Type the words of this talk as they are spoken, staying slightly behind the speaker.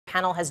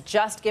panel has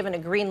just given a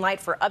green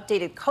light for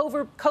updated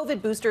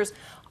COVID boosters,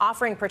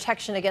 offering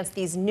protection against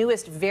these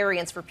newest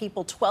variants for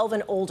people 12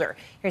 and older.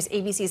 Here's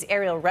ABC's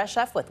Ariel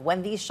Reshef with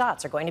when these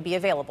shots are going to be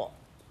available.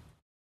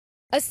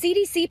 A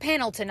CDC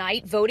panel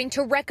tonight voting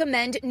to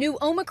recommend new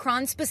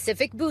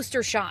Omicron-specific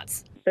booster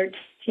shots.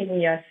 13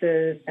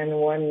 yeses and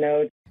 1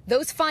 no.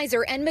 Those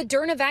Pfizer and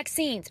Moderna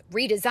vaccines,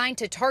 redesigned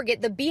to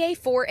target the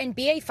BA4 and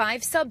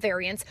BA5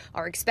 subvariants,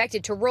 are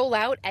expected to roll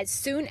out as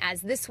soon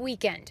as this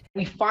weekend.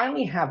 We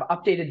finally have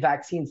updated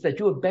vaccines that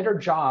do a better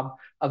job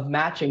of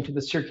matching to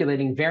the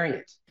circulating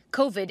variant.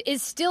 COVID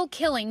is still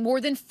killing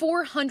more than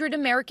 400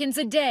 Americans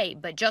a day,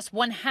 but just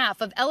 1/2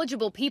 of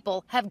eligible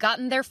people have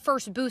gotten their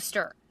first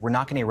booster. We're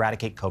not going to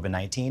eradicate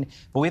COVID-19,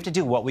 but we have to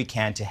do what we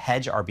can to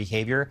hedge our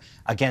behavior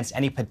against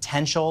any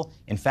potential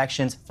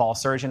infections, fall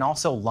surge, and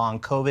also long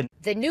COVID.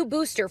 The new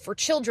booster for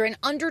children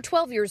under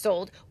 12 years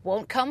old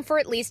won't come for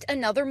at least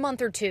another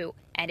month or two.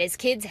 And as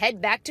kids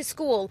head back to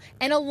school,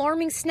 an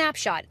alarming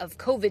snapshot of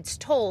COVID's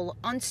toll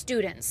on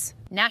students.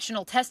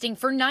 National testing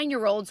for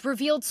 9-year-olds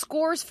revealed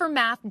scores for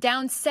math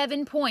down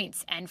 7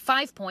 points and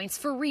 5 points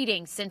for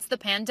reading since the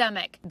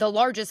pandemic, the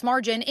largest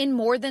margin in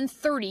more than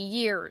 30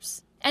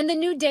 years. And the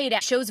new data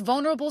shows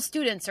vulnerable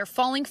students are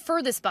falling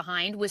furthest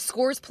behind, with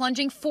scores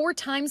plunging 4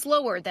 times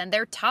lower than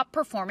their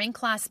top-performing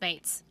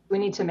classmates. We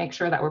need to make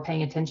sure that we're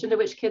paying attention to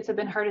which kids have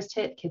been hardest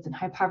hit, kids in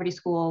high poverty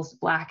schools,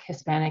 Black,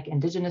 Hispanic,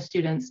 Indigenous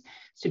students,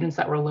 students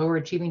that were lower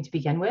achieving to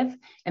begin with,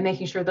 and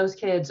making sure those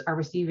kids are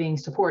receiving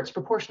supports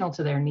proportional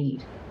to their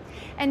need.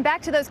 And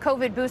back to those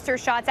COVID booster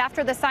shots.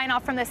 After the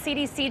sign-off from the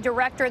CDC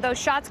director, those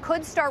shots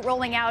could start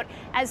rolling out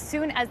as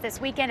soon as this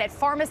weekend at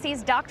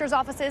pharmacies, doctors'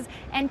 offices,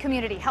 and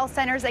community health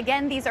centers.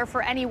 Again, these are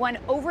for anyone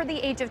over the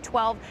age of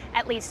 12,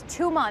 at least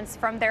 2 months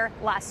from their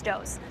last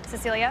dose.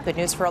 Cecilia? Good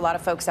news for a lot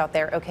of folks out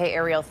there. Okay,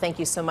 Ariel, thank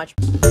you so much.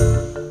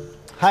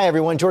 Hi,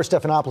 everyone. George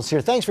Stephanopoulos here.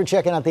 Thanks for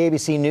checking out the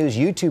ABC News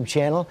YouTube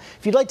channel.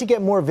 If you'd like to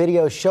get more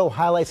videos, show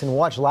highlights, and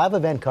watch live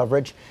event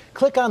coverage,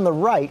 click on the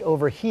right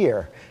over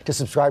here to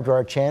subscribe to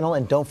our channel.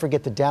 And don't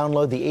forget to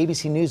download the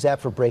ABC News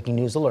app for breaking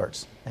news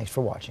alerts. Thanks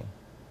for watching.